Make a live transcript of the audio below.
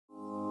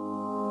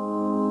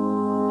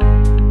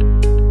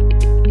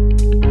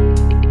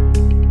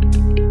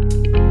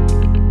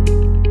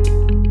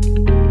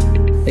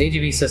The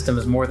AGV system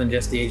is more than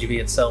just the AGV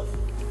itself.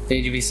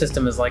 The AGV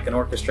system is like an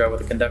orchestra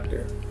with a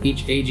conductor.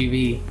 Each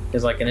AGV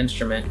is like an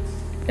instrument,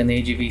 and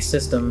the AGV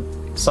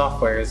system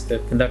software is the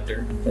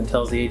conductor and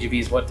tells the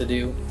AGVs what to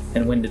do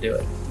and when to do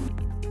it.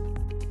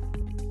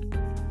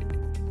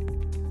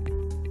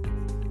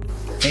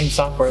 AIM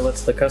software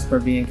lets the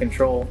customer be in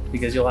control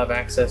because you'll have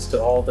access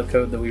to all the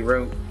code that we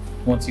wrote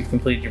once you've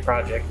completed your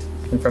project.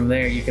 And from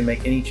there, you can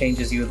make any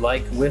changes you would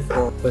like with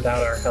or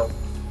without our help.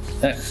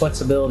 That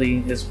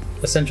flexibility is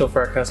essential for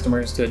our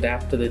customers to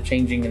adapt to the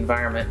changing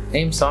environment.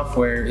 AIM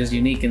software is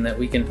unique in that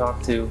we can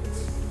talk to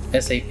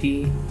SAP,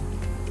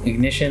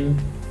 Ignition,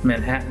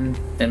 Manhattan,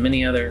 and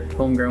many other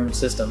homegrown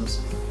systems.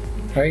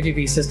 Our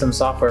AGV system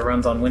software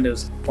runs on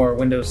Windows or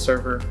Windows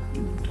Server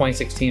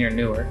 2016 or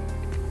newer.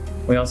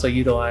 We also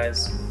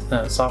utilize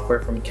software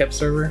from KEP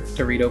Server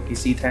to read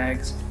OPC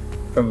tags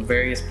from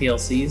various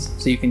PLCs,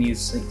 so you can use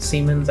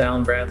Siemens,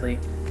 Allen Bradley,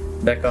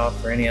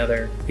 Beckhoff, or any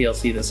other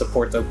PLC that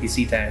supports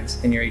OPC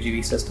tags in your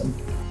AGV system.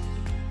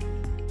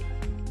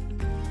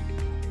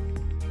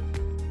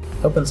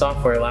 Open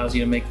software allows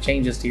you to make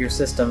changes to your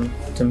system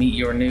to meet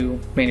your new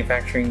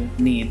manufacturing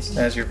needs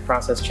as your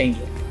process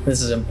changes.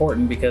 This is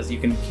important because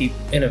you can keep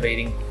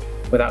innovating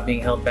without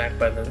being held back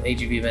by the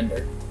AGV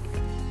vendor.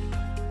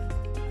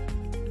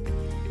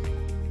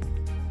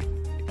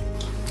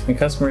 And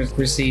customers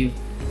receive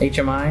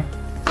HMI,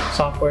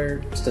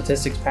 software,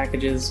 statistics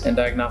packages, and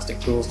diagnostic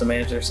tools to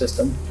manage their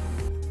system.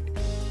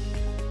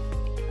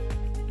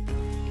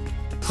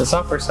 The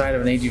software side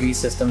of an AGV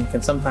system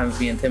can sometimes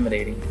be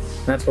intimidating.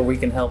 That's where we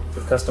can help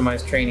with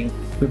customized training.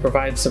 We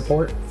provide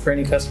support for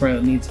any customer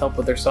that needs help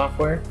with their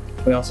software.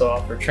 We also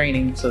offer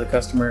training so the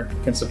customer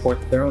can support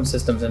their own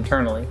systems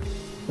internally.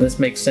 And this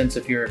makes sense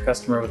if you're a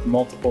customer with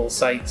multiple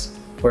sites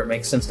where it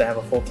makes sense to have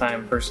a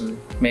full-time person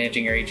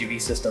managing your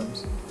AGV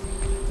systems.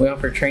 We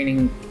offer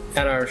training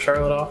at our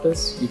Charlotte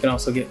office. You can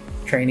also get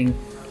training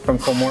from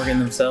Kollmorgen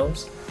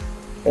themselves,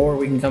 or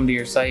we can come to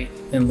your site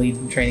and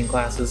lead training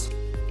classes.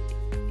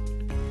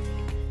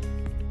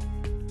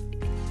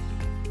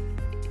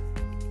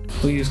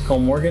 We use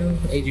Kollmorgen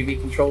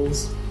AGV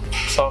controls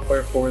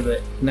software for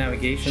the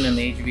navigation and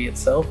the AGV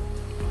itself,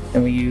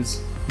 and we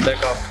use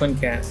Beckhoff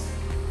TwinCat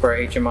for our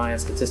HMI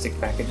and statistics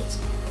packages.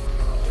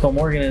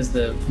 Kollmorgen is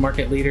the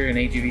market leader in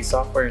AGV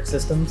software and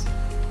systems.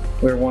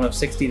 We're one of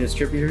 60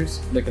 distributors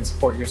that can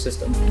support your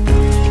system.